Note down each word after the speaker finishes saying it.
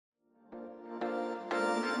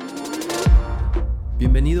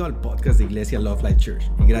Bienvenido al podcast de Iglesia Love Life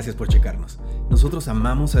Church y gracias por checarnos. Nosotros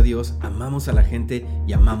amamos a Dios, amamos a la gente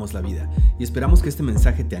y amamos la vida. Y esperamos que este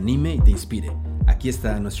mensaje te anime y te inspire. Aquí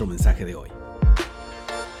está nuestro mensaje de hoy.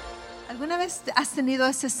 ¿Alguna vez has tenido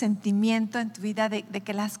ese sentimiento en tu vida de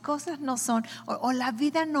que las cosas no son o la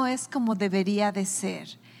vida no es como debería de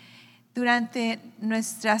ser? Durante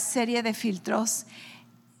nuestra serie de filtros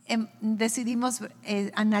decidimos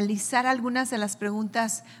analizar algunas de las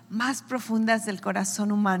preguntas más profundas del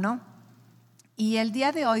corazón humano, y el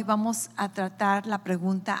día de hoy vamos a tratar la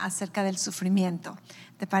pregunta acerca del sufrimiento.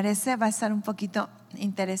 ¿Te parece? Va a estar un poquito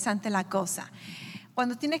interesante la cosa.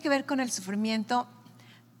 Cuando tiene que ver con el sufrimiento,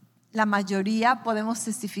 la mayoría podemos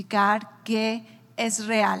testificar que es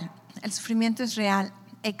real. El sufrimiento es real,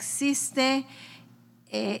 existe,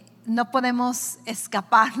 no podemos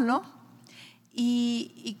escaparlo.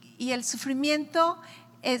 Y el sufrimiento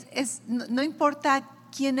no importa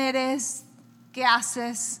quién eres, qué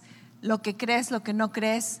haces, lo que crees, lo que no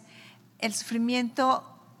crees, el sufrimiento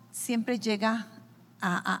siempre llega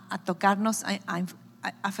a tocarnos, a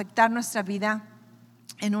afectar nuestra vida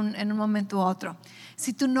en un momento u otro.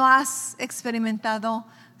 Si tú no has experimentado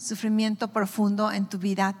sufrimiento profundo en tu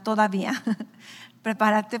vida todavía,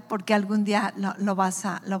 prepárate porque algún día lo vas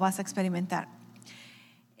a experimentar.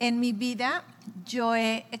 En mi vida yo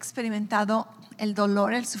he experimentado el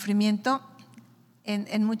dolor, el sufrimiento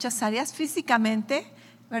en muchas áreas, físicamente,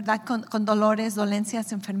 ¿verdad? Con dolores,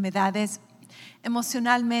 dolencias, enfermedades,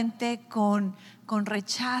 emocionalmente con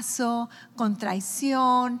rechazo, con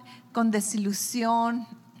traición, con desilusión,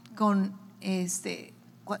 con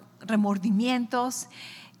remordimientos.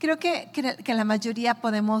 Creo que la mayoría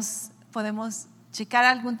podemos checar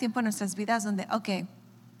algún tiempo en nuestras vidas donde,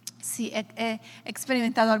 sí, he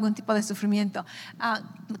experimentado algún tipo de sufrimiento.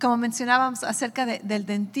 Como mencionábamos acerca del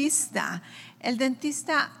dentista, el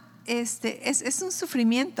dentista es un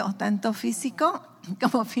sufrimiento, tanto físico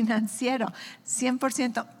como financiero,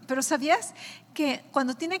 100%. Pero ¿sabías que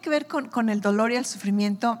cuando tiene que ver con el dolor y el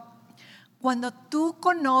sufrimiento, cuando tú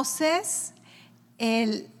conoces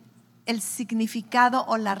el significado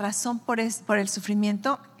o la razón por el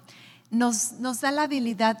sufrimiento, nos da la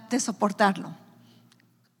habilidad de soportarlo?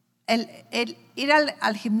 El ir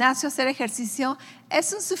al gimnasio, hacer ejercicio,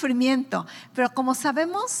 es un sufrimiento, pero como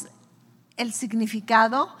sabemos el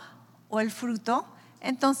significado o el fruto,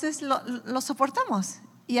 entonces lo soportamos,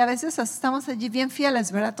 y a veces estamos allí bien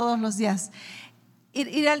fieles, ¿verdad? Todos los días.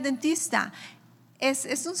 Ir al dentista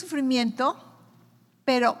es un sufrimiento,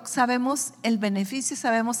 pero sabemos el beneficio,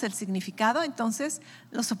 sabemos el significado, entonces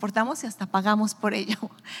lo soportamos y hasta pagamos por ello.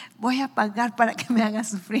 Voy a pagar para que me haga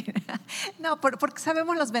sufrir. No, porque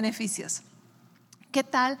sabemos los beneficios. ¿Qué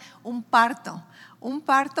tal un parto? Un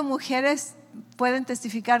parto, mujeres pueden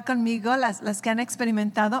testificar conmigo, las que han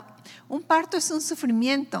experimentado. Un parto es un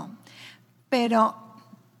sufrimiento, pero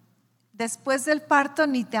después del parto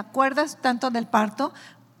ni te acuerdas tanto del parto,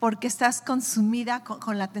 porque estás consumida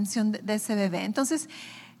con la atención de ese bebé. Entonces,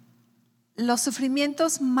 los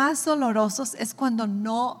sufrimientos más dolorosos es cuando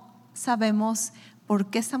no sabemos por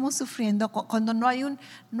qué estamos sufriendo, cuando no hay un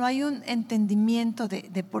entendimiento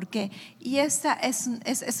de por qué. Y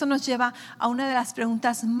eso nos lleva a una de las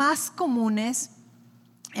preguntas más comunes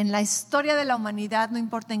en la historia de la humanidad. No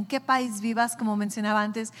importa en qué país vivas, como mencionaba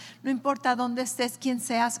antes, no importa dónde estés, quién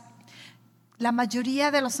seas, la mayoría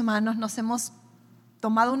de los humanos nos hemos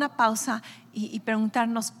tomado una pausa y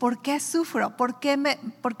preguntarnos: ¿por qué sufro? ¿Por qué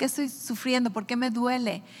estoy sufriendo? ¿Por qué me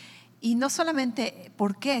duele? Y no solamente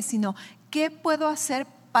por qué, sino ¿qué puedo hacer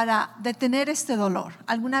para detener este dolor?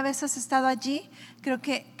 ¿Alguna vez has estado allí? Creo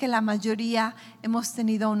que la mayoría hemos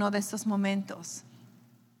tenido uno de estos momentos.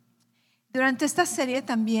 Durante esta serie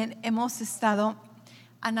también hemos estado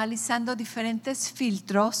analizando diferentes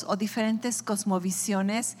filtros o diferentes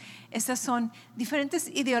cosmovisiones. Esas son diferentes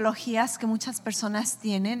ideologías que muchas personas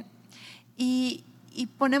tienen, y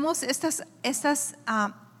ponemos estas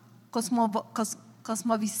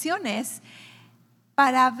cosmovisiones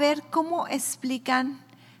para ver cómo explican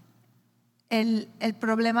el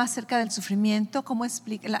problema acerca del sufrimiento, cómo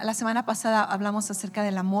la semana pasada hablamos acerca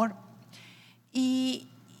del amor, y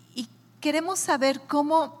queremos saber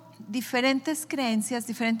cómo diferentes creencias,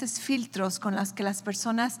 diferentes filtros con las que las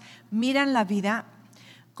personas miran la vida,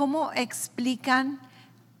 cómo explican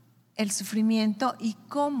el sufrimiento y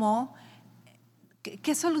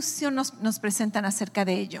qué solución nos presentan acerca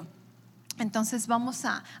de ello. Entonces vamos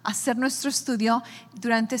a hacer nuestro estudio.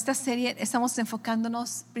 Durante esta serie estamos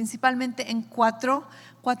enfocándonos principalmente en cuatro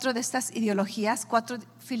de estas ideologías, 4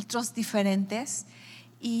 filtros diferentes,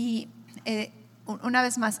 y una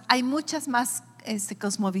vez más, hay muchas más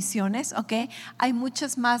cosmovisiones, ¿ok? Hay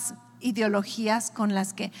muchas más ideologías con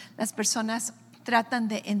las que las personas tratan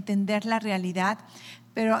de entender la realidad,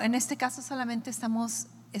 pero en este caso solamente estamos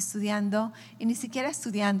estudiando, y ni siquiera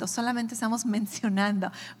estudiando, solamente estamos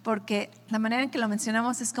mencionando, porque la manera en que lo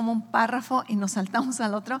mencionamos es como un párrafo y nos saltamos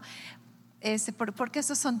al otro, porque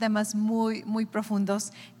esos son temas muy, muy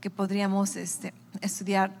profundos que podríamos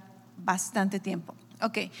estudiar bastante tiempo.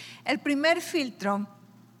 Ok, el primer filtro,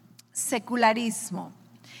 secularismo.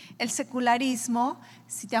 El secularismo,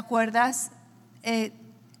 si te acuerdas,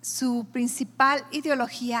 su principal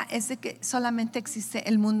ideología es de que solamente existe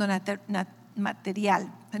el mundo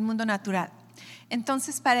material, el mundo natural.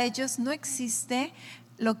 Entonces, para ellos no existe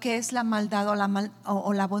lo que es la maldad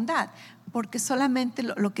o la bondad, porque solamente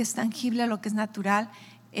lo que es tangible, lo que es natural,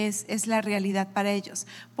 es la realidad para ellos.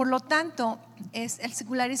 Por lo tanto, el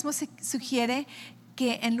secularismo sugiere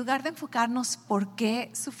que en lugar de enfocarnos por qué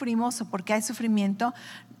sufrimos o por qué hay sufrimiento,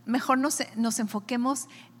 mejor nos enfoquemos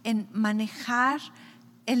en manejar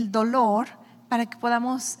el dolor para que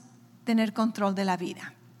podamos tener control de la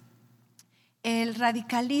vida. El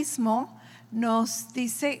radicalismo nos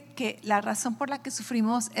dice que la razón por la que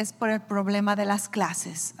sufrimos es por el problema de las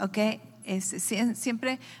clases, ¿ok?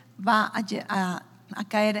 Siempre va a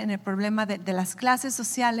caer en el problema de las clases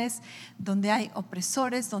sociales, donde hay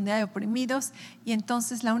opresores, donde hay oprimidos, y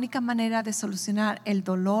entonces la única manera de solucionar el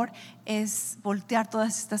dolor es voltear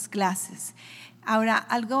todas estas clases. Ahora,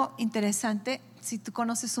 algo interesante, si tú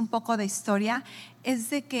conoces un poco de historia, es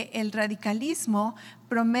de que el radicalismo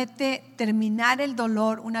promete terminar el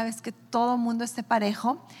dolor una vez que todo el mundo esté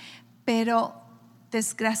parejo, pero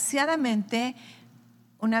desgraciadamente,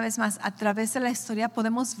 una vez más, a través de la historia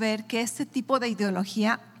podemos ver que este tipo de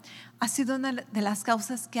ideología ha sido una de las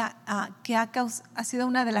causas ha sido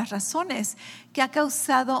una de las razones que ha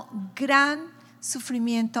causado gran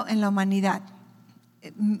sufrimiento en la humanidad.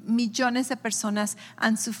 Millones de personas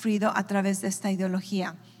han sufrido a través de esta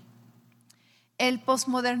ideología. El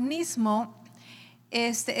posmodernismo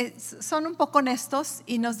son un poco honestos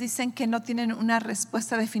y nos dicen que no tienen una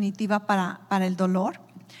respuesta definitiva para el dolor,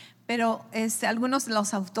 pero algunos de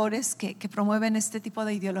los autores que promueven este tipo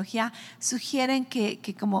de ideología sugieren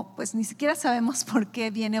que como pues ni siquiera sabemos por qué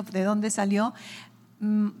viene o de dónde salió,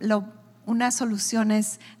 una solución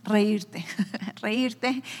es reírte,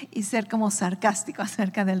 reírte y ser como sarcástico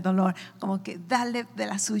acerca del dolor, como que darle de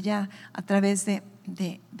la suya a través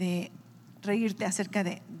de reírte acerca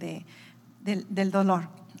del dolor.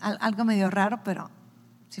 Algo medio raro, pero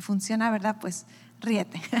si funciona, ¿verdad? Pues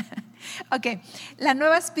ríete. Ok, la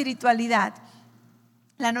nueva espiritualidad.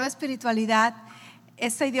 La nueva espiritualidad,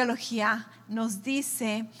 esta ideología nos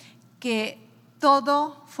dice que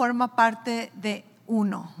todo forma parte de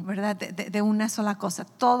uno, ¿verdad? De una sola cosa,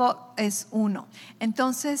 todo es uno.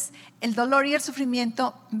 Entonces, el dolor y el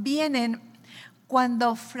sufrimiento vienen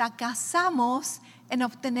cuando fracasamos en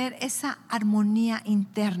obtener esa armonía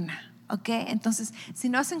interna, ¿ok? Entonces, si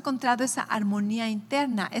no has encontrado esa armonía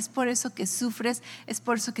interna, es por eso que sufres, es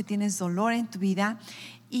por eso que tienes dolor en tu vida.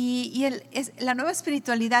 Y la nueva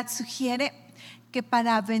espiritualidad sugiere que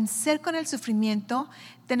para vencer con el sufrimiento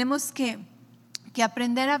tenemos que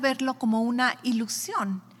aprender a verlo como una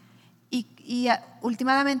ilusión y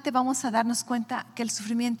últimamente vamos a darnos cuenta que el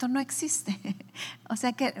sufrimiento no existe. O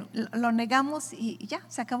sea que lo negamos y ya,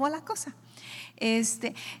 se acabó la cosa.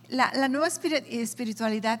 La nueva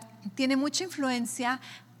espiritualidad tiene mucha influencia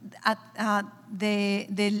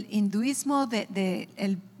del hinduismo,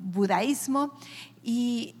 del budaísmo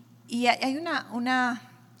y hay una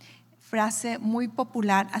frase muy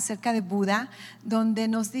popular acerca de Buda donde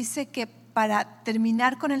nos dice que para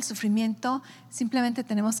terminar con el sufrimiento simplemente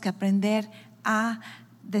tenemos que aprender a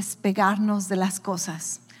despegarnos de las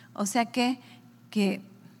cosas. O sea que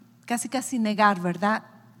casi negar, ¿verdad?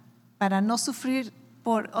 Para no sufrir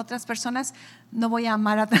por otras personas, no voy a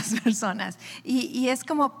amar a otras personas. Y es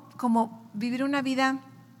como vivir una vida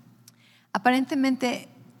aparentemente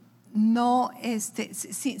no,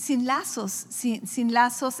 sin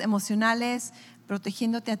lazos emocionales,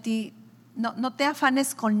 protegiéndote a ti. No te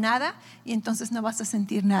afanes con nada y entonces no vas a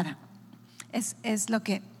sentir nada. Es lo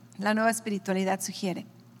que la nueva espiritualidad sugiere.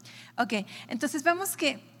 Ok, entonces vemos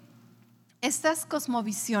que estas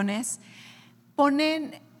cosmovisiones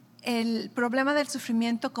ponen el problema del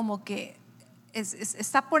sufrimiento como que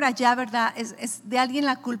está por allá, ¿verdad? Es de alguien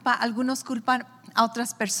la culpa. Algunos culpan a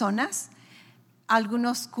otras personas,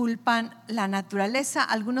 algunos culpan la naturaleza,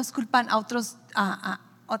 algunos culpan a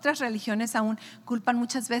otras religiones aún culpan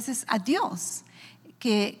muchas veces a Dios,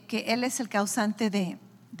 que Él es el causante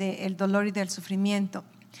del dolor y del sufrimiento.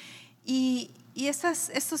 Y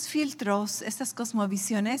estos filtros, estas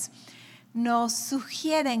cosmovisiones nos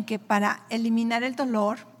sugieren que para eliminar el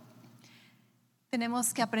dolor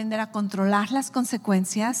tenemos que aprender a controlar las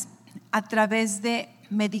consecuencias a través de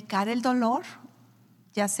medicar el dolor,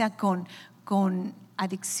 ya sea con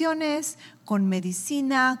adicciones, con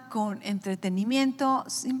medicina, con entretenimiento.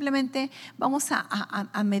 Simplemente vamos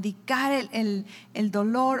a medicar el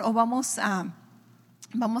dolor, o vamos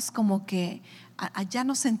como que a ya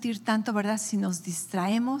no sentir tanto, ¿verdad? Si nos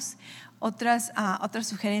distraemos. Otras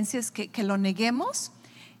sugerencias que lo neguemos,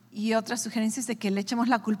 y otras sugerencias de que le echemos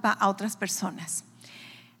la culpa a otras personas.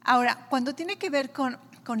 Ahora, cuando tiene que ver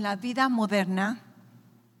con la vida moderna,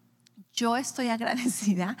 yo estoy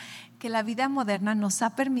agradecida que la vida moderna nos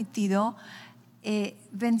ha permitido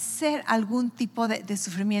vencer algún tipo de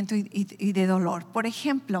sufrimiento y de dolor. Por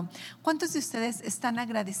ejemplo, ¿cuántos de ustedes están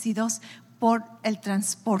agradecidos por el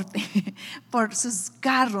transporte, por sus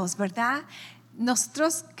carros, verdad?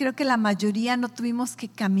 Nosotros, creo que la mayoría, no tuvimos que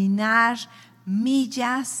caminar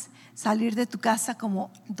millas, salir de tu casa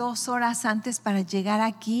como 2 horas antes para llegar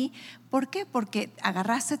aquí. ¿Por qué? Porque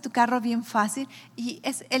agarraste tu carro bien fácil, y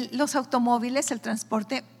los automóviles, el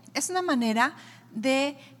transporte, es una manera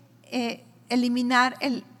de eliminar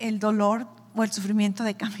el dolor o el sufrimiento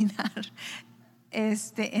de caminar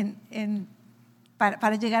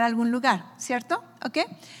para llegar a algún lugar, ¿cierto? ¿Ok?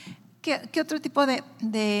 ¿Qué otro tipo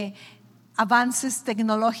de avances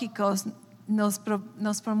tecnológicos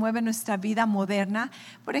nos promueve nuestra vida moderna?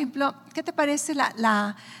 Por ejemplo, ¿qué te parece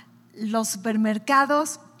los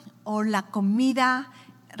supermercados o la comida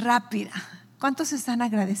rápida? ¿Cuántos están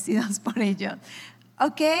agradecidos por ello?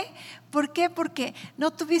 ¿Ok? ¿Por qué? Porque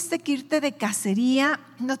no tuviste que irte de cacería,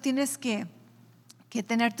 no tienes que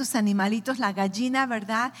tener tus animalitos, la gallina,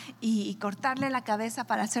 ¿verdad? Y cortarle la cabeza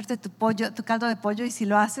para hacerte tu caldo de pollo, y si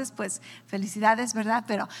lo haces, pues felicidades, ¿verdad?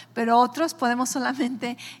 Pero otros podemos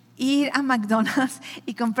solamente ir a McDonald's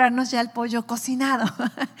y comprarnos ya el pollo cocinado.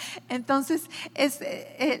 Entonces,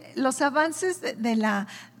 los avances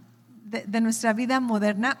de nuestra vida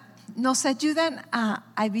moderna nos ayudan a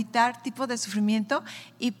evitar tipo de sufrimiento,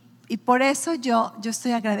 y por eso yo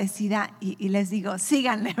estoy agradecida, y les digo,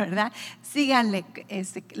 síganle, ¿verdad? Síganle,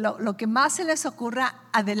 lo que más se les ocurra,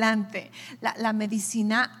 adelante. La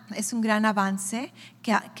medicina es un gran avance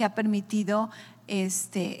que ha permitido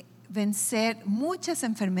vencer muchas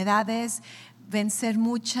enfermedades, vencer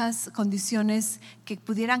muchas condiciones que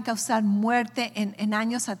pudieran causar muerte en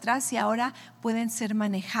años atrás, y ahora pueden ser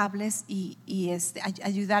manejables y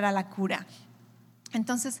ayudar a la cura.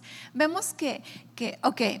 Entonces, vemos que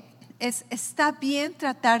está bien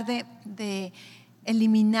tratar de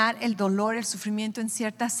eliminar el dolor, el sufrimiento en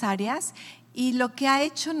ciertas áreas, y lo que ha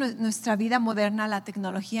hecho nuestra vida moderna, la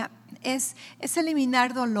tecnología, es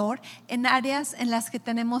eliminar dolor en áreas en las que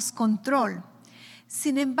tenemos control.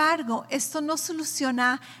 Sin embargo, esto no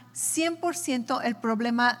soluciona 100% el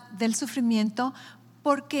problema del sufrimiento,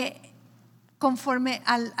 porque conforme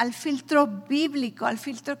al filtro bíblico, al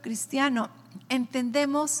filtro cristiano,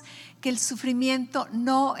 entendemos que el sufrimiento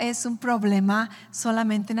no es un problema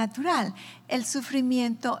solamente natural. El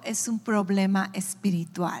sufrimiento es un problema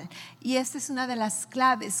espiritual. Y esta es una de las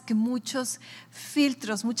claves que muchos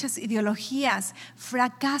filtros, muchas ideologías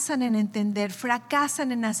fracasan en entender,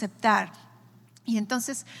 fracasan en aceptar. Y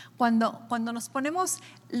entonces, cuando nos ponemos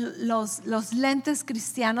los lentes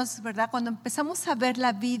cristianos, ¿verdad? Cuando empezamos a ver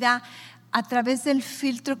la vida a través del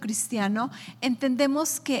filtro cristiano,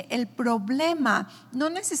 entendemos que el problema no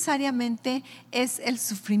necesariamente es el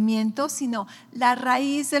sufrimiento, sino la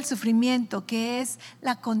raíz del sufrimiento, que es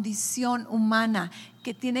la condición humana,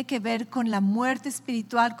 que tiene que ver con la muerte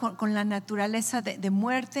espiritual, con la naturaleza de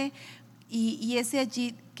muerte, y es de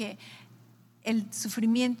allí que el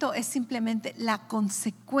sufrimiento es simplemente la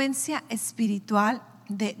consecuencia espiritual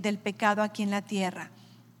del pecado aquí en la tierra.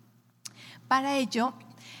 Para ello,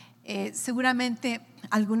 seguramente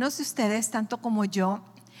algunos de ustedes, tanto como yo,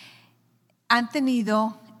 han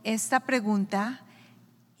tenido esta pregunta,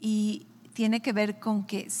 y tiene que ver con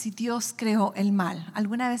que si Dios creó el mal.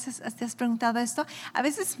 ¿Alguna vez te has preguntado esto? A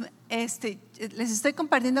veces les estoy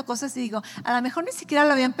compartiendo cosas y digo, a lo mejor ni siquiera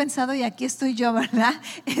lo habían pensado, y aquí estoy yo, ¿verdad?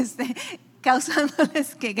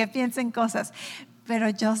 Causándoles que piensen cosas. Pero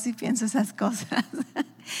yo sí pienso esas cosas.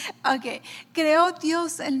 Ok, ¿creó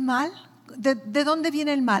Dios el mal? ¿De dónde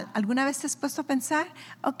viene el mal? ¿Alguna vez te has puesto a pensar?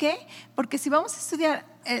 Ok, porque si vamos a estudiar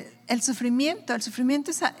el sufrimiento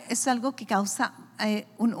es algo que causa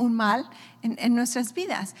un mal en nuestras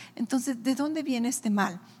vidas. Entonces, ¿de dónde viene este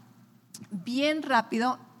mal? Bien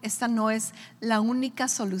rápido, esta no es la única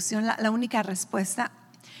solución, la única respuesta,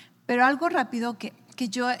 pero algo rápido que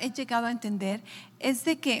yo he llegado a entender es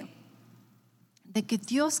de que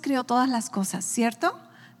Dios creó todas las cosas, ¿cierto?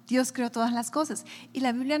 Dios creó todas las cosas, y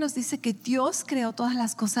la Biblia nos dice que Dios creó todas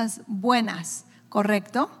las cosas buenas.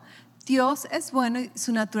 ¿correcto? Dios es bueno,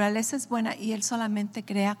 su naturaleza es buena y Él solamente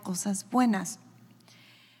crea cosas buenas.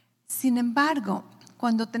 Sin embargo,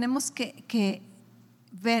 cuando tenemos que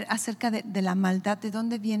ver acerca de la maldad, de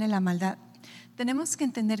dónde viene la maldad, tenemos que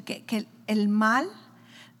entender que el mal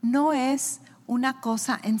no es una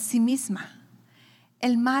cosa en sí misma.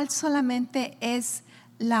 El mal solamente es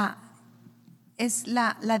el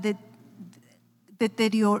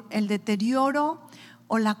deterioro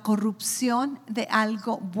o la corrupción de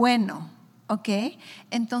algo bueno, ¿ok?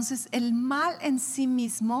 Entonces el mal en sí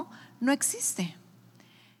mismo no existe.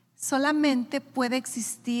 Solamente puede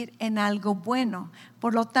existir en algo bueno.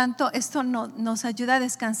 Por lo tanto, esto nos ayuda a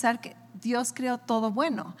descansar que Dios creó todo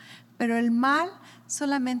bueno, pero el mal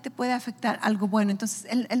solamente puede afectar algo bueno. Entonces,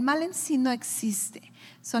 el mal en sí no existe,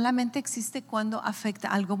 solamente existe cuando afecta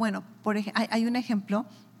algo bueno. Por ejemplo, hay un ejemplo,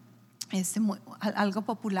 algo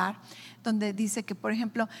popular, donde dice que, por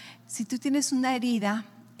ejemplo, si tú tienes una herida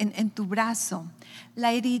en tu brazo,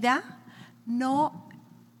 la herida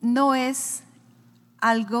no es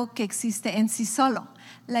algo que existe en sí solo.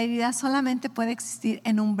 La herida solamente puede existir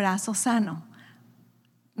en un brazo sano.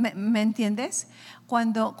 ¿Me entiendes?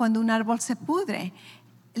 Cuando un árbol se pudre,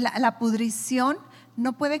 la pudrición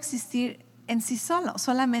no puede existir en sí solo,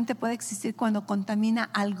 solamente puede existir cuando contamina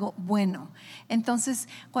algo bueno. Entonces,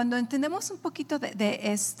 cuando entendemos un poquito de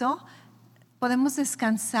esto, podemos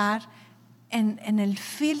descansar en el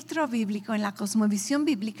filtro bíblico, en la cosmovisión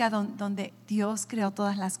bíblica donde Dios creó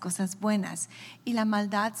todas las cosas buenas y la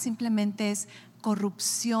maldad simplemente es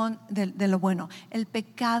corrupción de lo bueno. El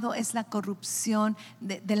pecado es la corrupción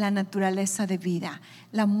de la naturaleza de vida.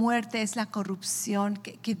 La muerte es la corrupción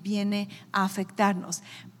que viene a afectarnos.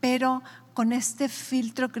 Pero con este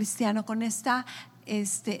filtro cristiano, con esta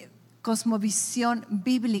cosmovisión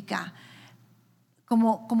bíblica,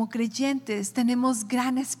 como creyentes tenemos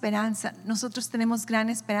gran esperanza. Nosotros tenemos gran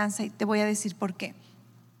esperanza y te voy a decir por qué.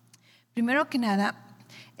 Primero que nada,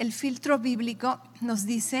 el filtro bíblico nos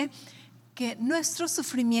dice que nuestro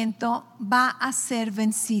sufrimiento va a ser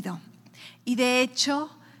vencido. Y de hecho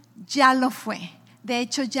ya lo fue.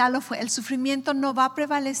 El sufrimiento no va a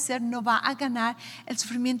prevalecer, no va a ganar. El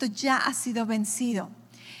sufrimiento ya ha sido vencido.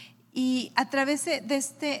 Y a través de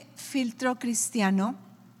este filtro cristiano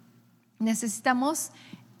necesitamos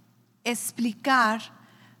explicar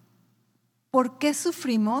por qué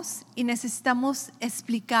sufrimos y necesitamos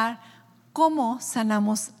explicar cómo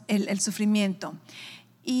sanamos el sufrimiento.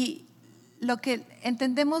 Y lo que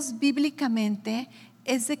entendemos bíblicamente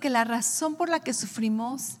es de que la razón por la que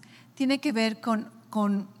sufrimos tiene que ver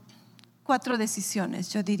con 4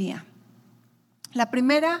 decisiones, yo diría. La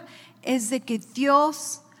primera es de que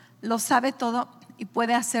Dios lo sabe todo y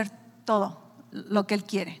puede hacer todo lo que Él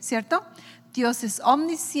quiere, ¿cierto? Dios es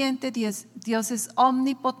omnisciente, Dios es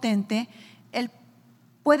omnipotente, Él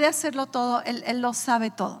puede hacerlo todo, Él lo sabe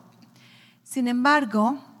todo. Sin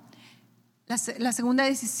embargo, la segunda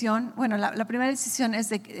decisión, la primera decisión es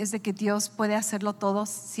de que Dios puede hacerlo todo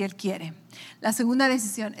si Él quiere. La segunda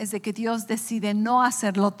decisión es de que Dios decide no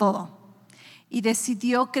hacerlo todo y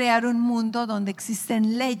decidió crear un mundo donde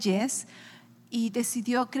existen leyes y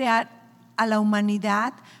decidió crear a la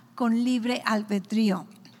humanidad con libre albedrío.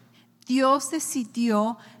 Dios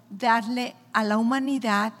decidió darle a la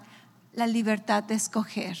humanidad la libertad de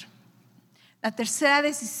escoger. La tercera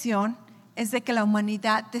decisión es de que la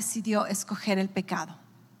humanidad decidió escoger el pecado.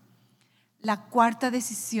 La cuarta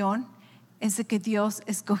decisión es de que Dios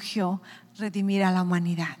escogió redimir a la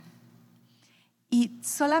humanidad. Y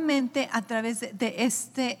solamente a través de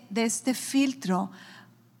este filtro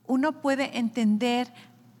uno puede entender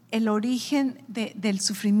el origen del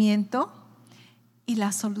sufrimiento y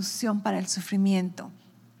la solución para el sufrimiento.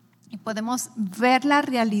 Y podemos ver la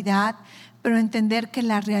realidad, pero entender que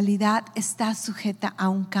la realidad está sujeta a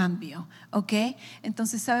un cambio, ¿ok?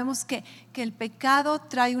 Entonces sabemos que el pecado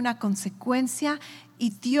trae una consecuencia y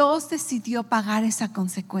Dios decidió pagar esa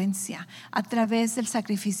consecuencia a través del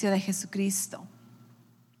sacrificio de Jesucristo.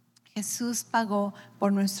 Jesús pagó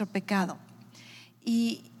por nuestro pecado.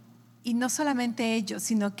 Y no solamente ello,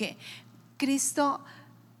 sino que Cristo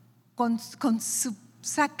con su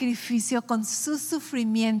sacrificio, con su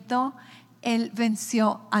sufrimiento, Él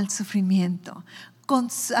venció al sufrimiento.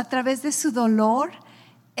 A través de su dolor,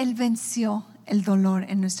 Él venció el dolor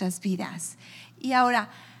en nuestras vidas. Y ahora,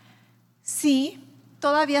 sí,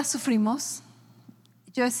 todavía sufrimos.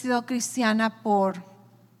 Yo he sido cristiana por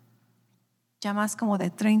ya más como de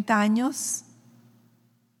 30 años,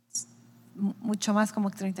 mucho más como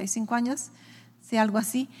 35 años, sí, algo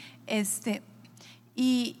así.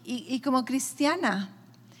 Y como cristiana,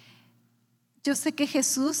 yo sé que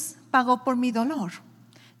Jesús pagó por mi dolor.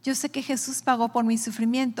 Yo sé que Jesús pagó por mi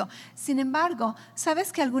sufrimiento. Sin embargo,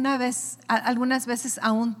 ¿sabes que algunas veces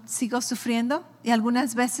aún sigo sufriendo? Y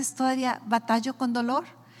algunas veces todavía batallo con dolor.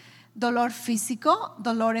 Dolor físico,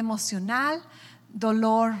 dolor emocional,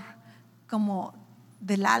 dolor como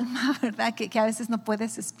del alma, ¿verdad? Que a veces no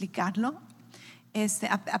puedes explicarlo.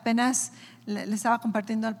 Apenas le estaba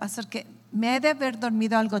compartiendo al pastor que me he de haber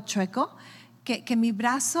dormido algo chueco, que mi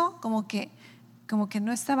brazo como que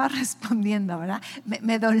no estaba respondiendo, ¿verdad?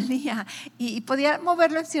 Me dolía y podía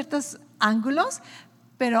moverlo en ciertos ángulos,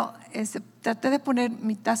 pero traté de poner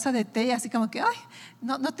mi taza de té y así como que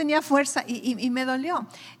no tenía fuerza y me dolió.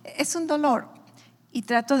 Es un dolor y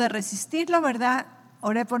trato de resistirlo, ¿verdad?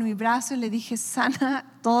 Oré por mi brazo y le dije, sana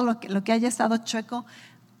todo lo que haya estado chueco,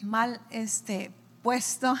 mal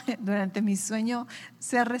puesto durante mi sueño,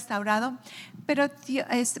 ser restaurado. Pero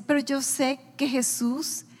yo sé que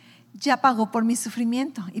Jesús ya pagó por mi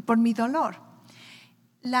sufrimiento y por mi dolor.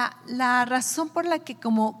 La razón por la que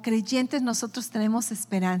como creyentes nosotros tenemos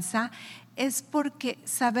esperanza es porque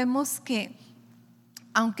sabemos que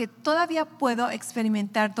aunque todavía puedo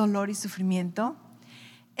experimentar dolor y sufrimiento,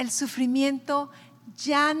 el sufrimiento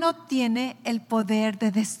ya no tiene el poder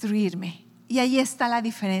de destruirme. Y ahí está la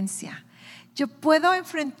diferencia. Yo puedo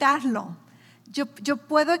enfrentarlo, yo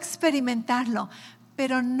puedo experimentarlo,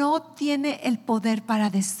 pero no tiene el poder para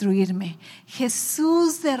destruirme.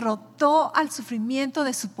 Jesús derrotó al sufrimiento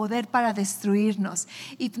de su poder para destruirnos.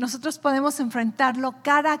 Y nosotros podemos enfrentarlo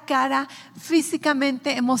cara a cara,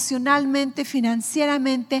 físicamente, emocionalmente,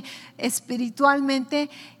 financieramente, espiritualmente.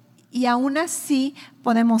 Y aún así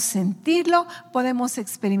podemos sentirlo, podemos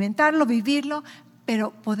experimentarlo, vivirlo,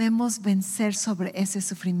 pero podemos vencer sobre ese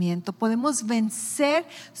sufrimiento, podemos vencer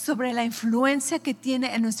sobre la influencia que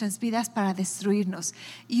tiene en nuestras vidas para destruirnos.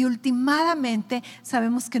 Y últimamente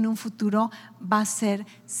sabemos que en un futuro va a ser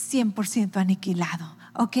 100% aniquilado,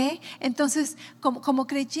 ¿ok? Entonces, como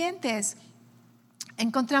creyentes,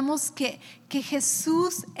 encontramos que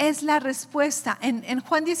Jesús es la respuesta. En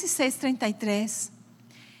Juan 16:33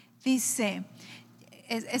 dice,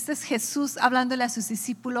 este es Jesús hablándole a sus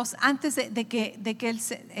discípulos antes de que él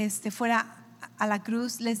fuera a la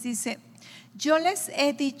cruz. Les dice, yo les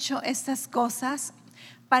he dicho estas cosas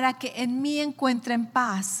para que en mí encuentren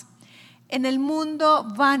paz. En el mundo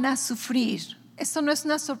van a sufrir. Esto no es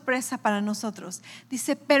una sorpresa para nosotros.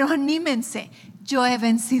 Dice, pero anímense, yo he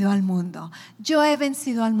vencido al mundo. Yo he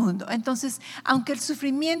vencido al mundo. Entonces, aunque el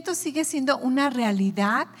sufrimiento sigue siendo una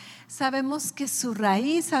realidad, sabemos que su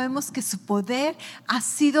raíz, sabemos que su poder ha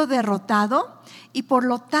sido derrotado y por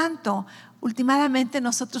lo tanto, últimamente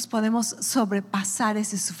nosotros podemos sobrepasar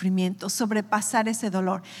ese sufrimiento, sobrepasar ese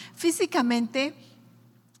dolor. Físicamente,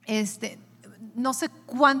 no sé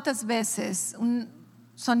cuántas veces,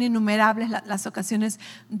 son innumerables las ocasiones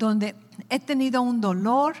donde he tenido un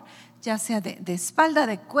dolor, ya sea de espalda,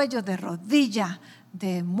 de cuello, de rodilla,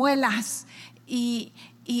 de muelas y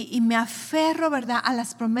me aferro, ¿verdad?, a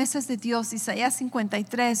las promesas de Dios. Isaías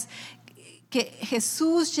 53, que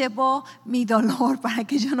Jesús llevó mi dolor para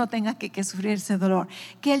que yo no tenga que sufrir ese dolor,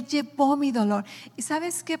 que Él llevó mi dolor. Y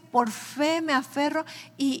sabes que por fe me aferro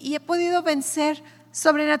y he podido vencer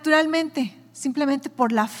sobrenaturalmente, simplemente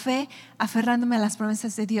por la fe, aferrándome a las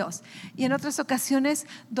promesas de Dios. Y en otras ocasiones,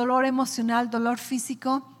 dolor emocional, dolor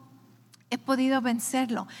físico, he podido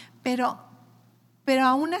vencerlo, pero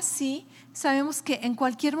aún así sabemos que en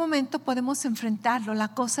cualquier momento podemos enfrentarlo.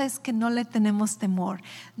 La cosa es que no le tenemos temor.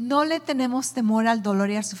 No le tenemos temor al dolor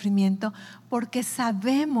y al sufrimiento porque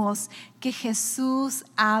sabemos que Jesús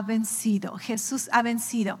ha vencido. Jesús ha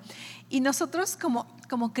vencido. Y nosotros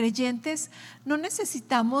como creyentes no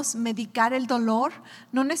necesitamos medicar el dolor,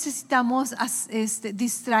 no necesitamos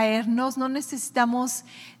distraernos, no necesitamos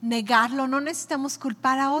negarlo, no necesitamos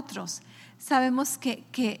culpar a otros. Sabemos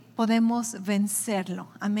que podemos vencerlo.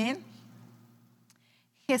 Amén.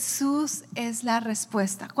 Jesús es la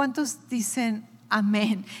respuesta. ¿Cuántos dicen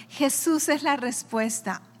amén? Jesús es la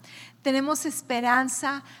respuesta. Tenemos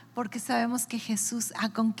esperanza porque sabemos que Jesús ha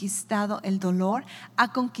conquistado el dolor,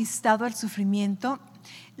 ha conquistado el sufrimiento.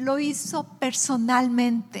 Lo hizo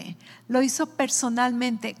personalmente.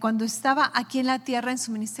 Cuando estaba aquí en la tierra, en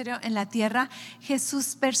su ministerio en la tierra,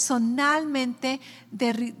 Jesús personalmente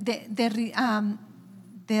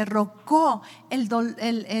derrocó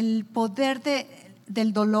el poder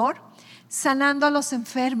del dolor, sanando a los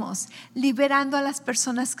enfermos, liberando a las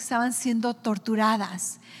personas que estaban siendo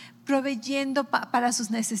torturadas, proveyendo para sus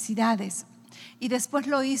necesidades. Y después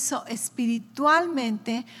lo hizo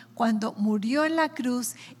espiritualmente cuando murió en la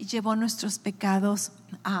cruz y llevó nuestros pecados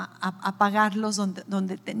a pagarlos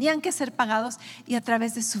donde tenían que ser pagados y a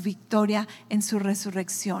través de su victoria en su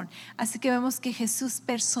resurrección. Así que vemos que Jesús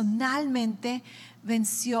personalmente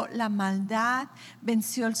venció la maldad,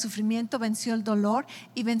 venció el sufrimiento, venció el dolor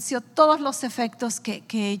y venció todos los efectos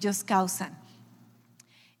que ellos causan.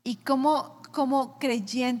 Y como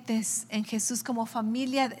creyentes en Jesús, como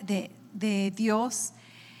familia de Dios,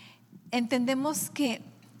 entendemos que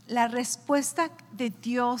la respuesta de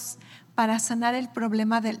Dios para sanar el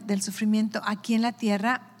problema del sufrimiento aquí en la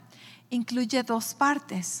tierra incluye dos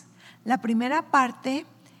partes. La primera parte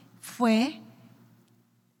fue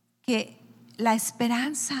que la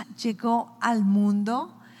esperanza llegó al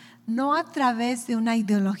mundo no a través de una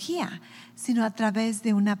ideología, sino a través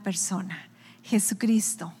de una persona,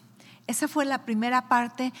 Jesucristo. Esa fue la primera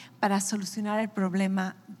parte para solucionar el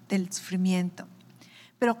problema del sufrimiento.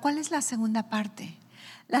 Pero ¿cuál es la segunda parte?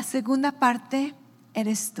 La segunda parte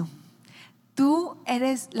eres tú. Tú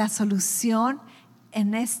eres la solución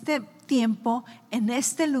en este tiempo, en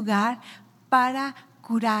este lugar, para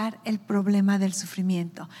curar el problema del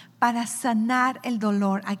sufrimiento, para sanar el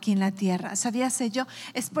dolor aquí en la tierra. ¿Sabías ello?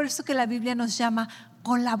 Es por eso que la Biblia nos llama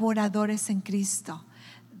colaboradores en Cristo,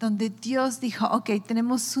 donde Dios dijo, ok,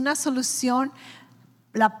 tenemos una solución.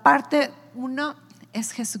 La parte 1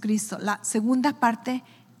 es Jesucristo, la segunda parte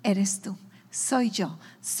eres tú, soy yo,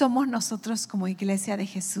 somos nosotros como iglesia de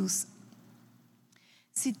Jesús.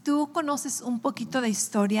 Si tú conoces un poquito de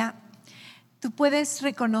historia, tú puedes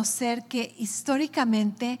reconocer que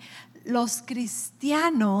históricamente los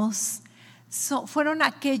cristianos fueron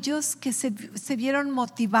aquellos que se vieron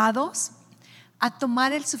motivados a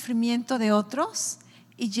tomar el sufrimiento de otros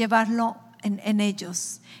y llevarlo en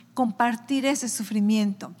ellos, compartir ese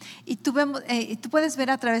sufrimiento. Y tú puedes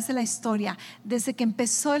ver a través de la historia, desde que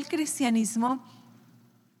empezó el cristianismo,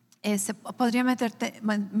 podría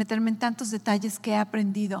meterme en tantos detalles que he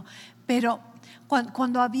aprendido, pero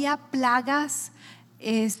cuando había plagas,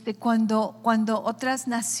 cuando otras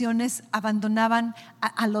naciones abandonaban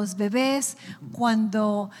a los bebés,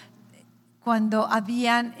 cuando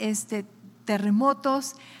habían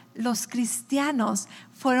terremotos, los cristianos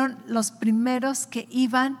fueron los primeros que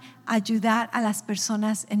iban a ayudar a las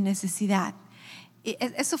personas en necesidad.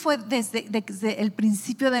 Eso fue desde el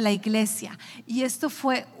principio de la iglesia, y esto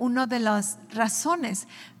fue una de las razones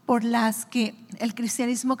por las que el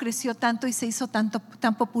cristianismo creció tanto y se hizo tan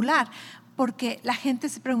popular, porque la gente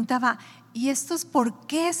se preguntaba, ¿y estos por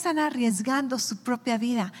qué están arriesgando su propia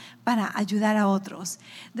vida para ayudar a otros?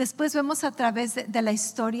 Después vemos a través de la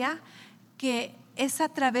historia que es a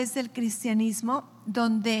través del cristianismo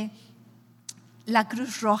donde la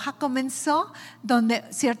Cruz Roja comenzó, donde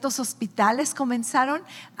ciertos hospitales comenzaron.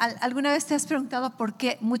 ¿Alguna vez te has preguntado por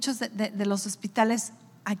qué muchos de los hospitales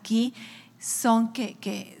aquí son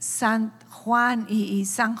que San Juan y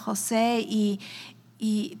San José y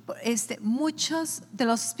muchos de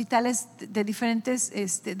los hospitales de diferentes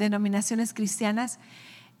denominaciones cristianas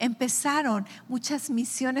empezaron, muchas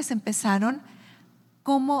misiones empezaron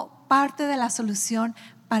como parte de la solución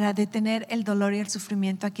para detener el dolor y el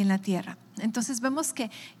sufrimiento aquí en la tierra? Entonces vemos que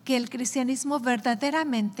el cristianismo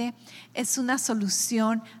verdaderamente es una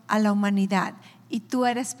solución a la humanidad, y tú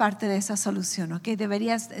eres parte de esa solución, ¿ok?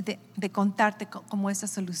 Deberías de contarte como esa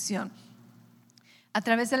solución. A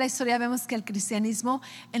través de la historia vemos que el cristianismo,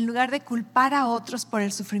 en lugar de culpar a otros por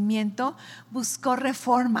el sufrimiento, buscó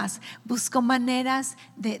reformas, buscó maneras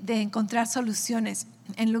de encontrar soluciones.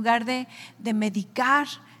 En lugar de medicar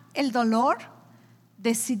el dolor,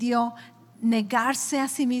 decidió negarse a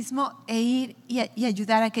sí mismo e ir y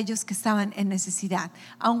ayudar a aquellos que estaban en necesidad,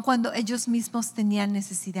 aun cuando ellos mismos tenían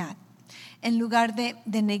necesidad. En lugar de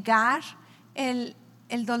negar el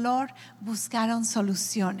dolor, buscaron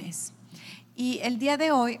soluciones. Y el día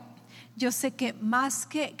de hoy, yo sé que más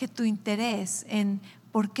que tu interés en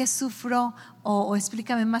por qué sufro o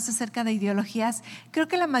explícame más acerca de ideologías, creo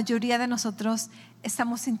que la mayoría de nosotros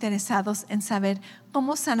estamos interesados en saber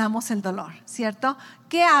cómo sanamos el dolor, ¿cierto?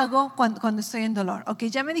 ¿Qué hago cuando estoy en dolor? Ok,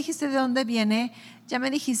 ya me dijiste de dónde viene, ya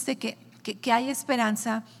me dijiste que hay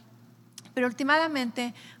esperanza, pero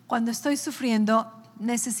últimamente cuando estoy sufriendo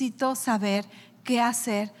necesito saber qué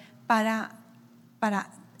hacer para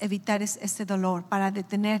evitar este dolor, para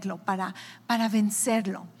detenerlo, para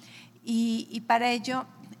vencerlo. Y para ello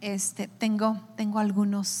tengo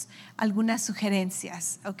algunas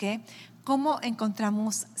sugerencias, ¿ok? ¿Cómo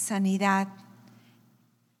encontramos sanidad?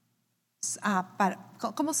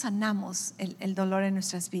 ¿Cómo sanamos el dolor en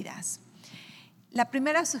nuestras vidas? La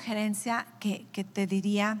primera sugerencia que te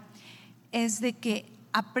diría es de que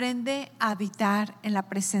aprende a habitar en la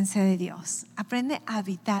presencia de Dios. Aprende a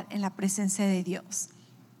habitar en la presencia de Dios.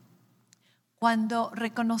 Cuando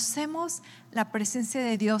reconocemos la presencia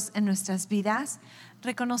de Dios en nuestras vidas,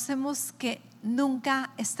 reconocemos que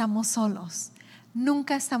nunca estamos solos.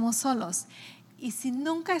 Nunca estamos solos. Y si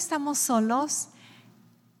nunca estamos solos,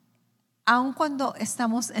 aun cuando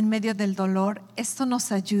estamos en medio del dolor, esto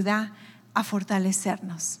nos ayuda a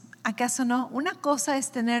fortalecernos. ¿Acaso no? Una cosa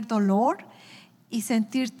es tener dolor y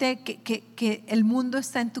sentirte que el mundo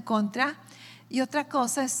está en tu contra, y otra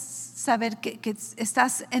cosa es saber que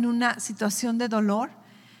estás en una situación de dolor,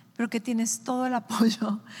 pero que tienes todo el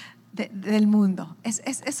apoyo del mundo.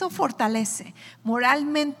 Eso fortalece.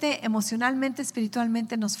 Moralmente, emocionalmente,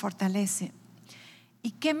 espiritualmente nos fortalece.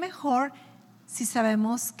 Y qué mejor si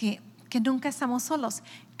sabemos que nunca estamos solos,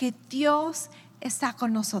 que Dios está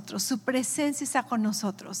con nosotros, su presencia está con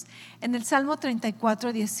nosotros. En el Salmo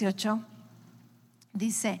 34:18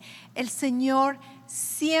 dice: el Señor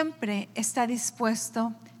siempre está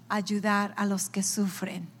dispuesto a ayudar a los que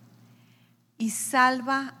sufren y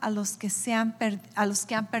salva a los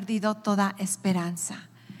que han perdido toda esperanza.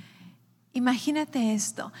 Imagínate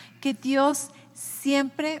esto, que Dios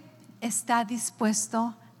siempre está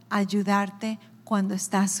dispuesto a ayudarte cuando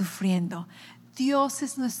estás sufriendo. Dios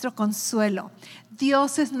es nuestro consuelo,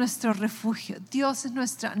 Dios es nuestro refugio, Dios es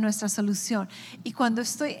nuestra solución. Y cuando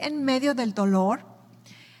estoy en medio del dolor,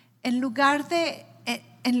 en lugar de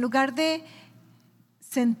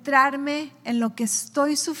centrarme en lo que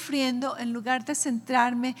estoy sufriendo, en lugar de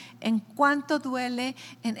centrarme en cuánto duele,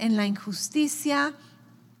 en la injusticia,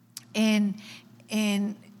 en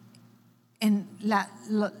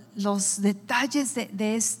los detalles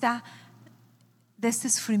de este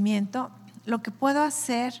sufrimiento, lo que puedo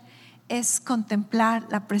hacer es contemplar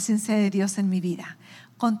la presencia de Dios en mi vida.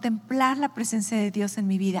 Contemplar la presencia de Dios en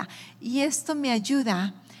mi vida. Y esto me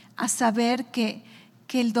ayuda a saber que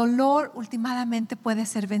el dolor últimamente puede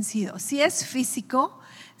ser vencido. Si es físico,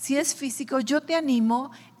 yo te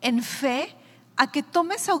animo en fe a que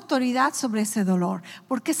tomes autoridad sobre ese dolor,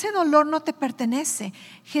 porque ese dolor no te pertenece.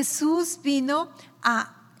 Jesús vino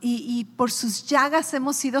y por sus llagas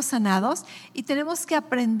hemos sido sanados, y tenemos que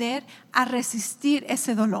aprender a resistir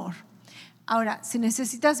ese dolor. Ahora, si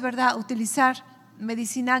necesitas, ¿verdad?, utilizar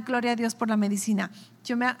medicina, gloria a Dios por la medicina.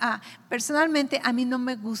 Personalmente a mí no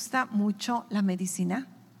me gusta mucho la medicina,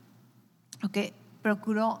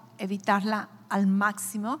 procuro evitarla al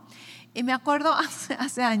máximo. Y me acuerdo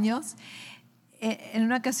hace años, en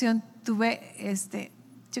una ocasión tuve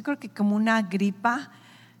yo creo que como una gripa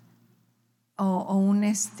o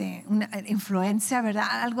una influencia,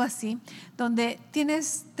 ¿verdad? Algo así, donde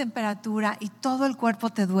tienes temperatura y todo el cuerpo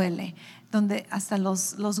te duele, donde hasta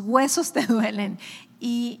los huesos te duelen.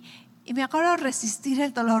 Y me acuerdo resistir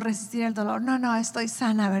el dolor. No, estoy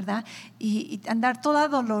sana, ¿verdad? Y andar toda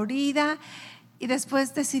dolorida. Y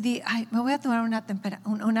después decidí, me voy a tomar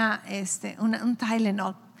un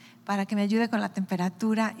Tylenol para que me ayude con la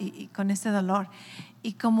temperatura y con este dolor.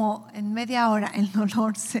 Y como en media hora el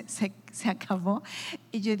dolor se acabó,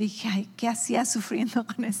 y yo dije, ¿qué hacía sufriendo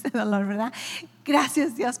con este dolor, verdad?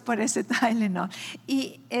 Gracias, Dios, por ese Tylenol.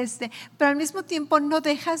 Pero al mismo tiempo no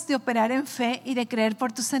dejas de operar en fe y de creer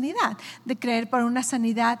por tu sanidad, de creer por una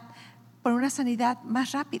sanidad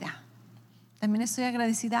más rápida. También estoy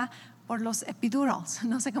agradecida por los epidurals,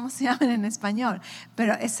 no sé cómo se llaman en español,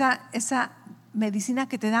 pero esa medicina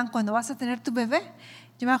que te dan cuando vas a tener tu bebé.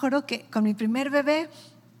 Yo me acuerdo que con mi primer bebé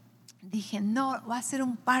dije, no, va a ser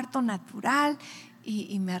un parto natural,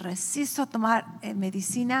 y me resisto a tomar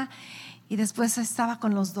medicina. Y después estaba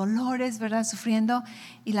con los dolores, ¿verdad?, sufriendo,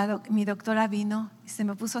 y mi doctora vino y se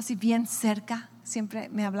me puso así bien cerca, siempre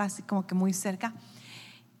me habla así como que muy cerca,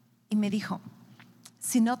 y me dijo: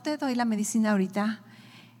 si no te doy la medicina ahorita,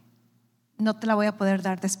 no te la voy a poder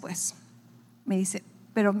dar después. Me dice,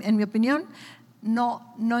 pero en mi opinión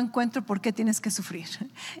no encuentro por qué tienes que sufrir.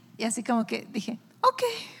 Y así como que dije, ok,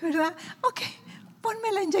 ¿verdad? Ok,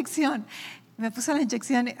 ponme la inyección. Me puso la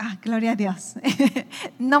inyección y gloria a Dios.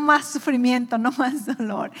 No más sufrimiento, no más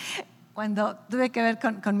dolor. Cuando tuve que ver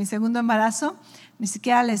con mi segundo embarazo, ni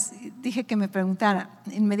siquiera les dije que me preguntaran.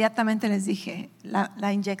 Inmediatamente les dije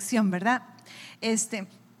la inyección, ¿verdad?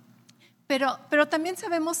 Pero también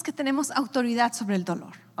sabemos que tenemos autoridad sobre el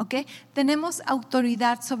dolor, ¿ok? Tenemos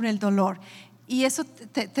autoridad sobre el dolor. Y eso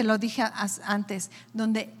te lo dije antes,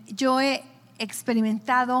 donde yo he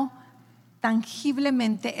experimentado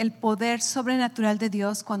tangiblemente el poder sobrenatural de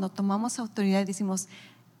Dios cuando tomamos autoridad y decimos,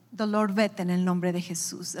 dolor, vete en el nombre de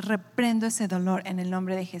Jesús. Reprendo ese dolor en el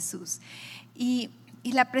nombre de Jesús. Y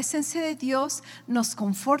la presencia de Dios nos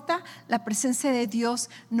conforta, la presencia de Dios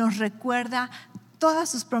nos recuerda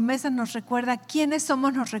todas sus promesas, nos recuerda quiénes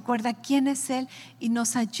somos, nos recuerda quién es Él y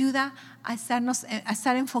nos ayuda a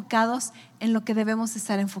estar enfocados en lo que debemos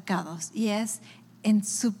estar enfocados, y es en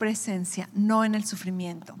su presencia, no en el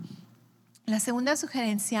sufrimiento. La segunda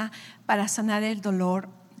sugerencia para sanar el dolor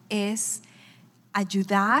es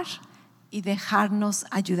ayudar y dejarnos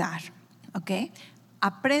ayudar. ¿Ok?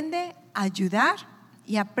 Aprende a ayudar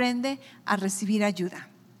y aprende a recibir ayuda.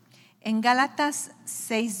 En Gálatas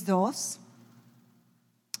 6:2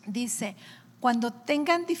 dice: cuando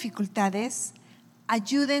tengan dificultades,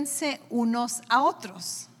 ayúdense unos a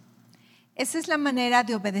otros. Esa es la manera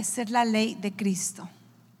de obedecer la ley de Cristo.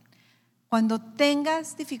 Cuando tengan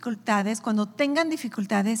dificultades,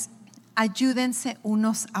 ayúdense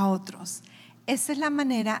unos a otros. Esa es la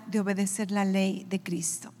manera de obedecer la ley de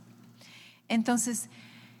Cristo. Entonces,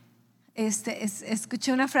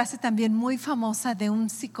 escuché una frase también muy famosa de un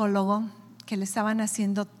psicólogo que le estaban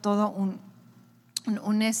haciendo todo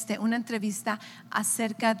una entrevista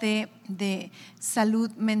acerca de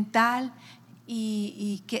salud mental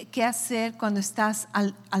y qué hacer cuando estás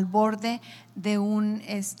al borde de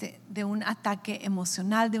un ataque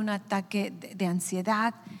emocional, de un ataque de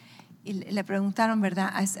ansiedad. Y le preguntaron,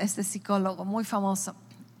 ¿verdad?, a este psicólogo muy famoso: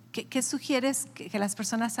 ¿Qué sugieres que las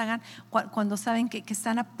personas hagan cuando saben que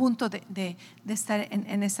están a punto de estar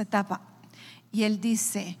en esa etapa? Y él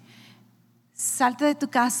dice: salte de tu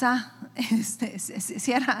casa,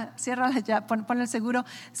 ciérrala ya, pon el seguro,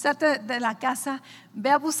 salte de la casa, ve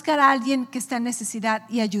a buscar a alguien que está en necesidad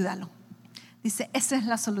y ayúdalo. Dice, esa es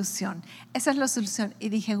la solución. Y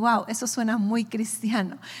dije, wow, eso suena muy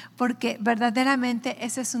cristiano, porque verdaderamente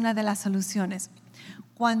esa es una de las soluciones.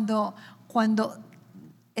 Cuando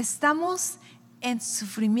estamos en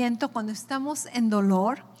sufrimiento, cuando estamos en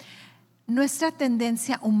dolor, nuestra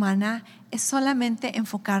tendencia humana es solamente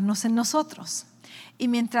enfocarnos en nosotros. Y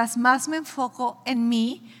mientras más me enfoco en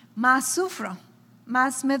mí, más sufro,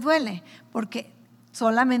 más me duele, porque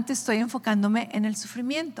solamente estoy enfocándome en el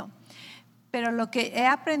sufrimiento. Pero lo que he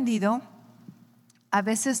aprendido, a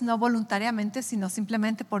veces no voluntariamente, sino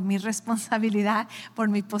simplemente por mi responsabilidad, por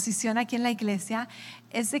mi posición aquí en la iglesia,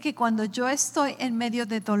 es de que cuando yo estoy en medio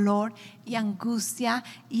de dolor y angustia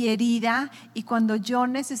y herida, y cuando yo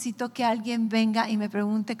necesito que alguien venga y me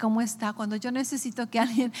pregunte cómo está, cuando yo necesito que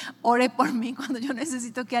alguien ore por mí, cuando yo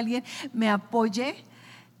necesito que alguien me apoye,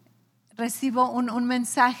 recibo un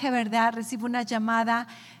mensaje, ¿verdad? Recibo una llamada: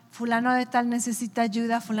 fulano de tal necesita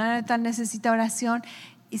ayuda, fulano de tal necesita oración.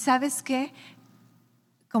 Y ¿sabes qué?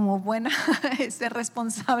 Como buena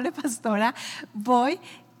responsable pastora, voy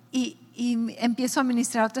y empiezo a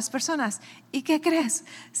ministrar a otras personas. ¿Y qué crees?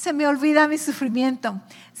 Se me olvida mi sufrimiento,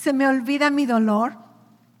 se me olvida mi dolor,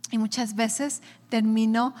 y muchas veces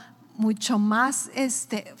termino mucho más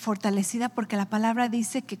fortalecida, porque la palabra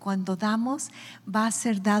dice que cuando damos va a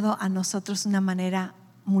ser dado a nosotros de una manera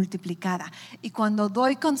multiplicada, y cuando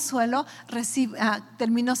doy consuelo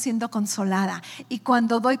termino siendo consolada, y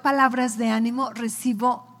cuando doy palabras de ánimo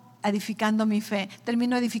termino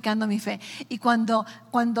edificando mi fe, y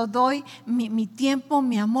cuando doy mi tiempo,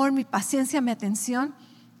 mi amor, mi paciencia, mi atención,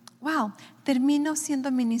 wow, termino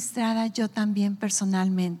siendo ministrada yo también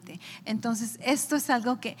personalmente. Entonces esto es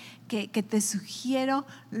algo que te sugiero,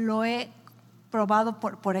 lo he probado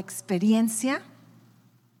por experiencia.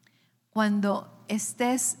 Cuando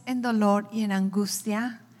estés en dolor y en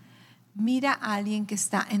angustia, mira a alguien que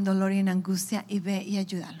está en dolor y en angustia y ve y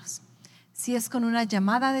ayúdalos. Si es con una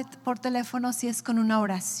llamada por teléfono, si es con una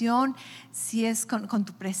oración, si es con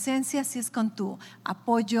tu presencia, si es con tu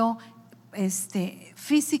apoyo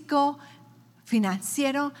físico,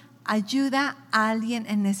 financiero, ayuda a alguien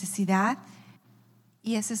en necesidad,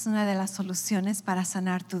 y esa es una de las soluciones para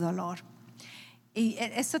sanar tu dolor. Y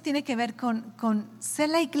esto tiene que ver con ser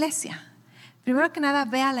la iglesia. Primero que nada,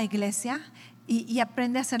 ve a la iglesia y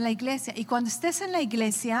aprende a ser la iglesia. Y cuando estés en la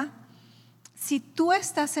iglesia, si tú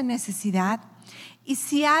estás en necesidad y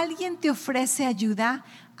si alguien te ofrece ayuda,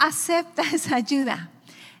 acepta esa ayuda.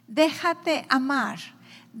 Déjate amar,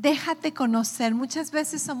 déjate conocer. Muchas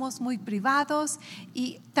veces somos muy privados,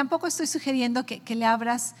 y tampoco estoy sugiriendo que le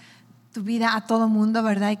abras tu vida a todo mundo,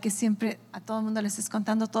 ¿verdad? Y que siempre a todo mundo le estés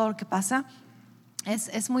contando todo lo que pasa.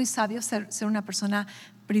 Es muy sabio ser una persona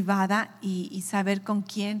privada y saber con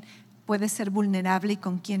quién puedes ser vulnerable y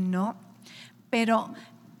con quién no. Pero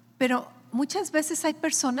muchas veces hay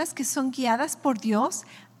personas que son guiadas por Dios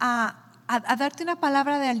a darte una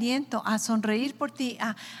palabra de aliento, a sonreír por ti,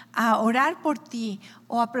 a orar por ti,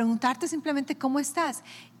 o a preguntarte simplemente cómo estás.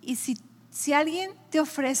 Y si alguien te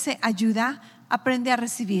ofrece ayuda, aprende a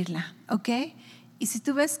recibirla, ¿ok? Y si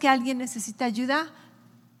tú ves que alguien necesita ayuda,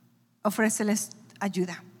 ofréceles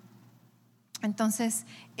ayuda. Entonces,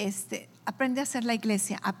 aprende a hacer la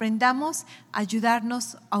iglesia. Aprendamos a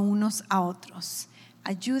ayudarnos a unos a otros.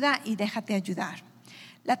 Ayuda y déjate ayudar.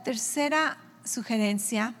 La tercera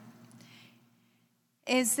sugerencia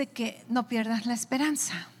es de que no pierdas la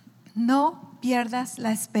esperanza. No pierdas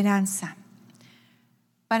la esperanza.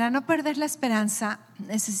 Para no perder la esperanza,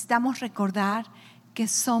 necesitamos recordar que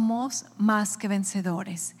somos más que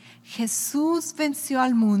vencedores. Jesús venció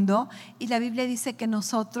al mundo y la Biblia dice que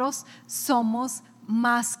nosotros somos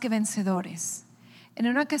más que vencedores. En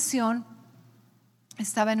una ocasión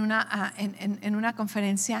estaba en una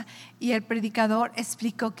conferencia y el predicador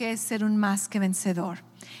explicó qué es ser un más que vencedor.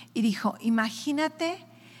 Y dijo, imagínate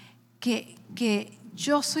que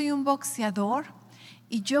yo soy un boxeador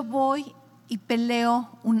y yo voy y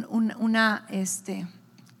peleo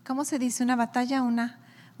 ¿cómo se dice? Una batalla,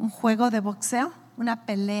 un juego de boxeo, una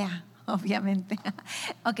pelea, obviamente.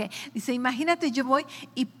 Ok, dice, imagínate yo voy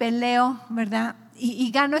y peleo, ¿verdad?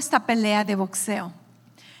 Y gano esta pelea de boxeo.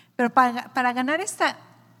 Pero para ganar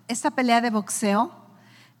esta pelea de boxeo,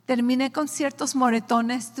 terminé con ciertos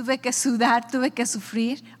moretones, tuve que sudar, tuve que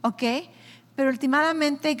sufrir, ¿ok? Pero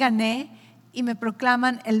últimamente gané y me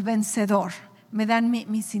proclaman el vencedor. Me dan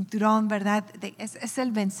mi cinturón, ¿verdad? Es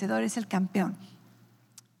el vencedor, es el campeón.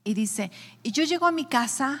 Y dice, y yo llego a mi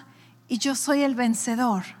casa y yo soy el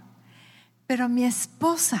vencedor. Pero mi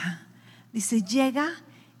esposa, dice, llega,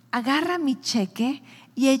 agarra mi cheque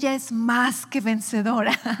y ella es más que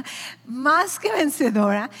vencedora. Más que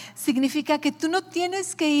vencedora significa que tú no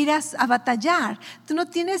tienes que ir a batallar, tú no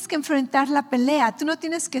tienes que enfrentar la pelea, tú no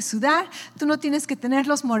tienes que sudar, tú no tienes que tener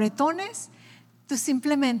los moretones, tú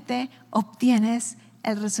simplemente obtienes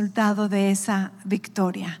el resultado de esa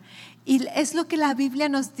victoria. Y es lo que la Biblia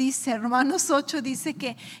nos dice. Romanos 8 dice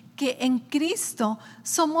que en Cristo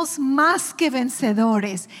somos más que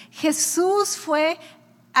vencedores. Jesús fue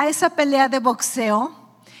a esa pelea de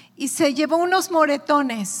boxeo y se llevó unos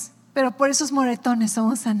moretones, pero por esos moretones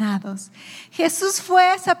somos sanados. Jesús fue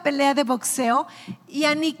a esa pelea de boxeo y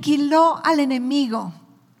aniquiló al enemigo.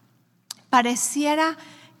 Pareciera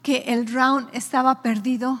que el round estaba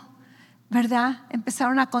perdido, ¿verdad?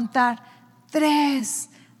 Empezaron a contar 3,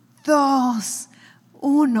 2,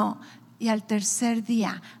 1 y al tercer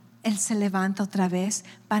día Él se levanta otra vez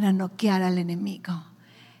para noquear al enemigo.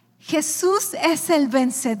 Jesús es el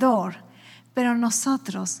vencedor, pero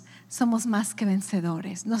nosotros somos más que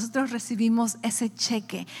vencedores. Nosotros recibimos ese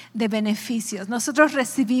cheque de beneficios, nosotros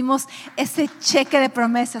recibimos ese cheque de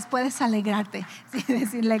promesas. Puedes alegrarte y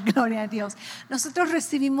decirle gloria a Dios. Nosotros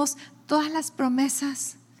recibimos todas las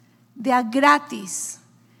promesas de a gratis.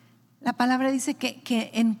 La palabra dice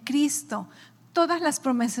que en Cristo todas las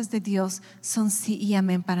promesas de Dios son sí y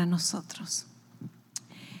amén para nosotros.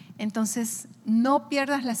 Entonces, no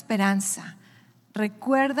pierdas la esperanza.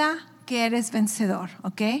 Recuerda que eres vencedor,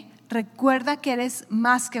 ¿ok? Recuerda que eres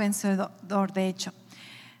más que vencedor, de hecho.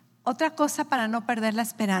 Otra cosa para no perder la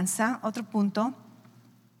esperanza, otro punto,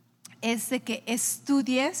 es de que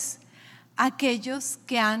estudies a aquellos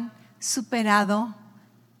que han superado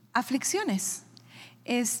aflicciones.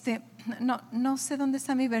 No sé dónde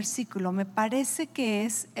está mi versículo, me parece que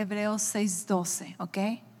es Hebreos 6:12, ¿ok?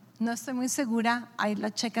 No estoy muy segura, ahí lo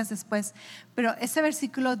checas después, pero ese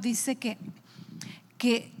versículo dice que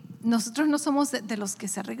nosotros no somos de los que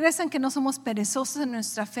se regresan, que no somos perezosos en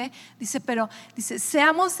nuestra fe, dice,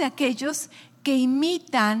 seamos de aquellos que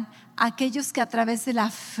imitan a aquellos que a través de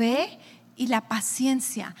la fe y la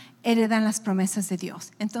paciencia heredan las promesas de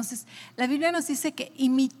Dios. Entonces, la Biblia nos dice que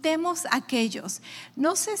imitemos a aquellos.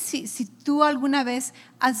 No sé si tú alguna vez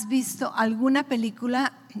has visto alguna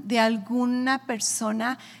película de alguna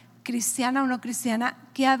persona cristiana o no cristiana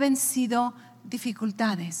que ha vencido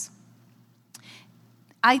dificultades.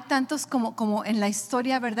 Hay tantos como en la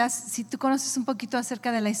historia, ¿verdad? Si tú conoces un poquito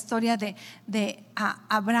acerca de la historia de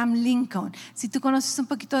Abraham Lincoln, si tú conoces un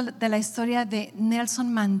poquito de la historia de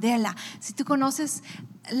Nelson Mandela, si tú conoces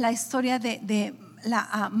la historia de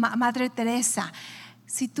la Madre Teresa,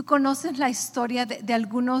 si tú conoces la historia de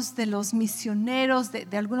algunos de los misioneros,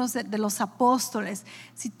 de algunos de los apóstoles,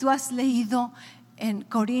 si tú has leído en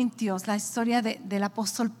Corintios la historia del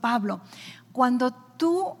apóstol Pablo, cuando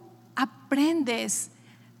tú aprendes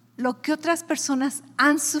lo que otras personas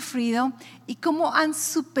han sufrido y cómo han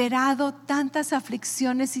superado tantas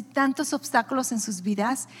aflicciones y tantos obstáculos en sus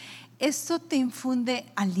vidas, esto te infunde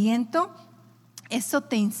aliento, eso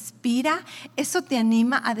te inspira, eso te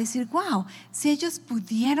anima a decir, wow, si ellos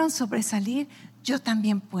pudieron sobresalir, yo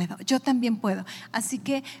también puedo. Así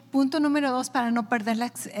que punto número 2, para no perder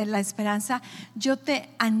la esperanza, yo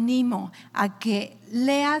te animo a que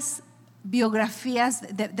leas biografías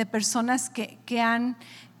de personas que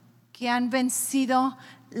que han vencido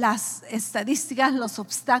las estadísticas, los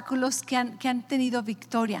obstáculos, que han tenido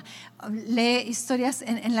victoria. Lee historias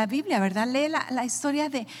en la Biblia, ¿verdad? Lee la historia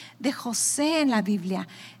de José en la Biblia,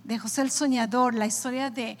 de José el soñador, la historia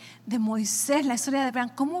de Moisés, la historia de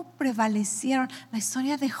Abraham, cómo prevalecieron, la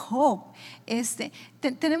historia de Job.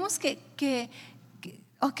 Tenemos que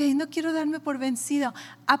ok, no quiero darme por vencido.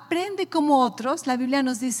 Aprende como otros. La Biblia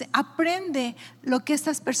nos dice, aprende lo que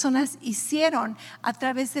estas personas hicieron a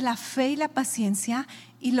través de la fe y la paciencia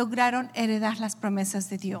y lograron heredar las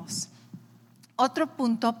promesas de Dios. Otro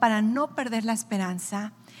punto para no perder la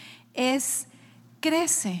esperanza es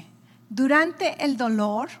crece. Durante el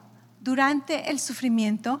dolor, durante el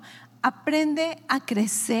sufrimiento, aprende a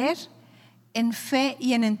crecer en fe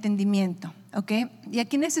y en entendimiento. ¿Okay? Y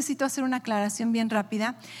aquí necesito hacer una aclaración bien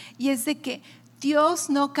rápida, y es de que Dios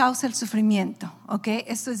no causa el sufrimiento. ¿Okay?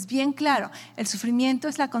 Esto es bien claro. El sufrimiento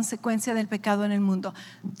es la consecuencia del pecado en el mundo.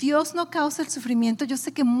 Dios no causa el sufrimiento. Yo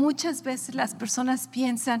sé que muchas veces las personas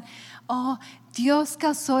piensan, oh, Dios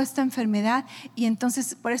causó esta enfermedad y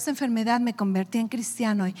entonces por esta enfermedad me convertí en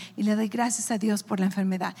cristiano y le doy gracias a Dios por la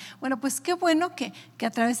enfermedad. Bueno, pues qué bueno que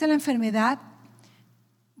a través de la enfermedad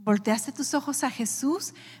volteaste tus ojos a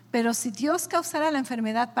Jesús, pero si Dios causara la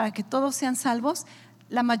enfermedad para que todos sean salvos,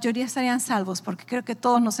 la mayoría estarían salvos, porque creo que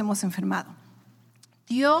todos nos hemos enfermado.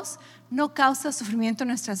 Dios no causa sufrimiento en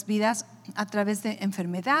nuestras vidas a través de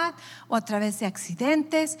enfermedad o a través de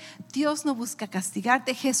accidentes. Dios no busca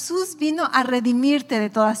castigarte. Jesús vino a redimirte de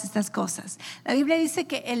todas estas cosas. La Biblia dice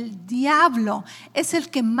que el diablo es el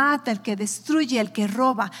que mata, el que destruye, el que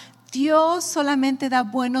roba. Dios solamente da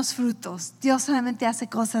buenos frutos. Dios solamente hace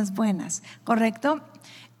cosas buenas, ¿correcto?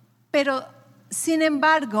 Pero, sin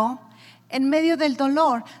embargo, en medio del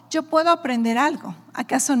dolor, yo puedo aprender algo.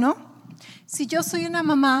 ¿Acaso no? Si yo soy una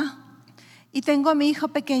mamá y tengo a mi hijo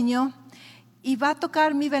pequeño y va a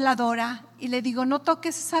tocar mi veladora y le digo, no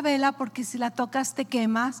toques esa vela porque si la tocas te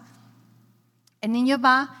quemas. El niño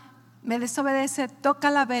va, me desobedece, toca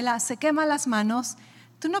la vela, se quema las manos.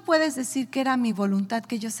 Tú no puedes decir que era mi voluntad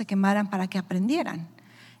que ellos se quemaran para que aprendieran.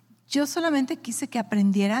 Yo solamente quise que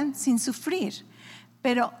aprendieran sin sufrir.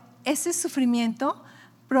 Pero ese sufrimiento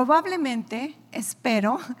probablemente,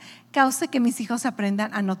 espero, cause que mis hijos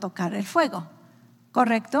aprendan a no tocar el fuego.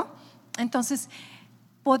 ¿Correcto? Entonces,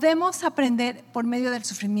 podemos aprender por medio del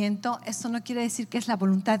sufrimiento. Esto no quiere decir que es la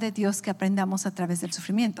voluntad de Dios que aprendamos a través del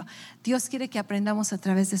sufrimiento. Dios quiere que aprendamos a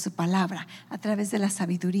través de su palabra, a través de la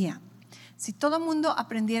sabiduría. Si todo el mundo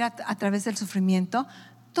aprendiera a través del sufrimiento,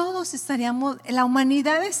 todos estaríamos, la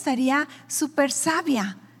humanidad estaría súper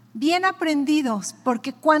sabia, bien aprendidos,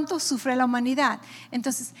 porque ¿cuánto sufre la humanidad?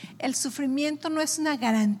 Entonces, el sufrimiento no es una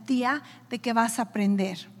garantía de que vas a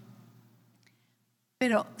aprender.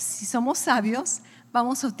 Pero si somos sabios,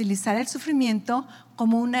 vamos a utilizar el sufrimiento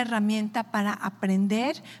como una herramienta para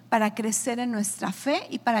aprender, para crecer en nuestra fe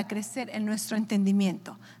y para crecer en nuestro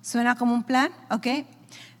entendimiento. ¿Suena como un plan? ¿Ok?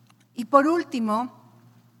 Y por último,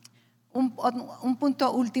 un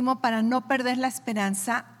punto último para no perder la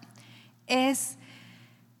esperanza es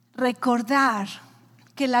recordar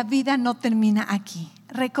que la vida no termina aquí.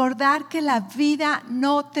 Recordar que la vida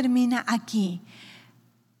no termina aquí.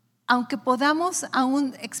 Aunque podamos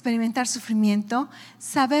aún experimentar sufrimiento,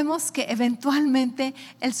 sabemos que eventualmente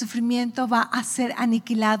el sufrimiento va a ser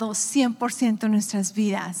aniquilado 100% en nuestras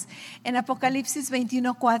vidas. En Apocalipsis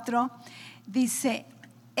 21:4 dice,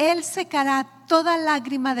 Él secará toda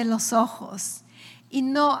lágrima de los ojos y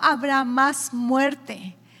no habrá más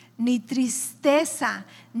muerte, ni tristeza,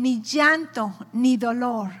 ni llanto, ni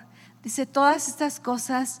dolor. Dice, todas estas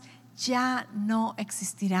cosas ya no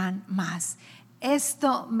existirán más.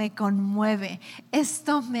 Esto me conmueve,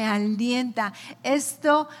 esto me alienta,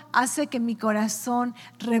 esto hace que mi corazón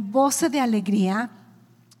rebose de alegría,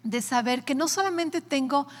 de saber que no solamente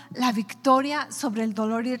tengo la victoria sobre el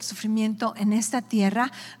dolor y el sufrimiento en esta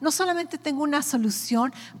tierra, no solamente tengo una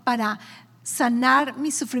solución para sanar mi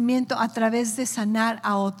sufrimiento a través de sanar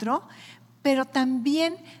a otro, pero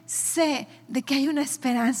también sé de que hay una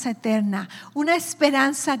esperanza eterna, una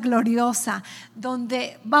esperanza gloriosa,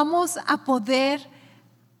 donde vamos a poder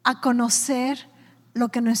conocer lo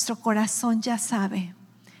que nuestro corazón ya sabe,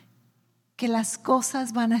 que las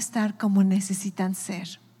cosas van a estar como necesitan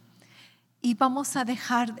ser. Y vamos a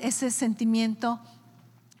dejar ese sentimiento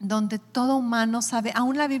donde todo humano sabe,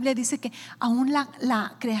 aún la Biblia dice que aún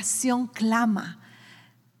la creación clama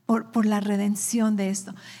por la redención de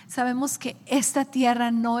esto. Sabemos que esta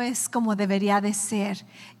tierra no es como debería de ser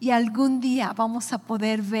y algún día vamos a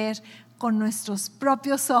poder ver con nuestros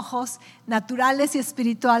propios ojos naturales y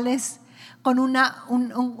espirituales, con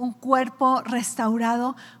un cuerpo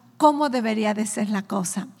restaurado, cómo debería de ser la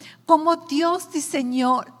cosa, cómo Dios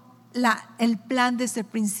diseñó el plan desde el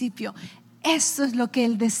principio. Eso es lo que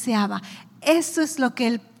Él deseaba, eso es lo que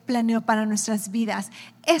Él planeó para nuestras vidas,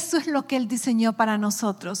 eso es lo que Él diseñó para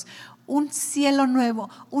nosotros. Un cielo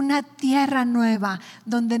nuevo, una tierra nueva,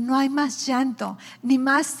 donde no hay más llanto, ni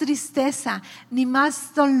más tristeza, ni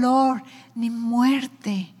más dolor, ni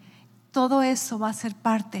muerte. Todo eso va a ser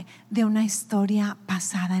parte de una historia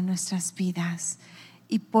pasada en nuestras vidas.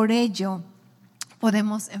 Y por ello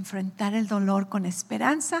podemos enfrentar el dolor con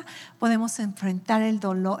esperanza, podemos enfrentar el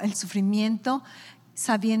dolor, el sufrimiento,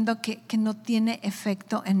 sabiendo que no tiene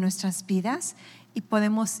efecto en nuestras vidas, y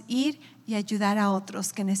podemos ir y ayudar a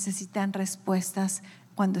otros que necesitan respuestas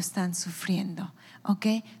cuando están sufriendo. ¿Ok?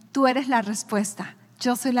 Tú eres la respuesta,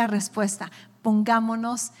 yo soy la respuesta.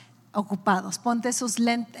 Pongámonos ocupados, ponte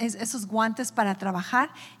esos guantes para trabajar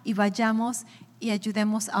y vayamos y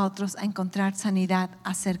ayudemos a otros a encontrar sanidad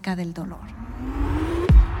acerca del dolor.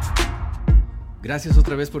 Gracias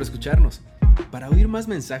otra vez por escucharnos. Para oír más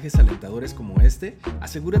mensajes alentadores como este,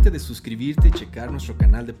 asegúrate de suscribirte y checar nuestro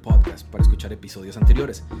canal de podcast para escuchar episodios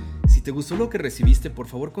anteriores. Si te gustó lo que recibiste, por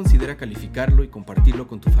favor considera calificarlo y compartirlo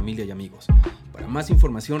con tu familia y amigos. Para más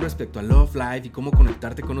información respecto a Love Life y cómo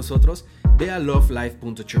conectarte con nosotros, ve a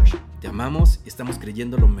lovelife.church. Te amamos y estamos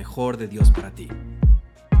creyendo lo mejor de Dios para ti.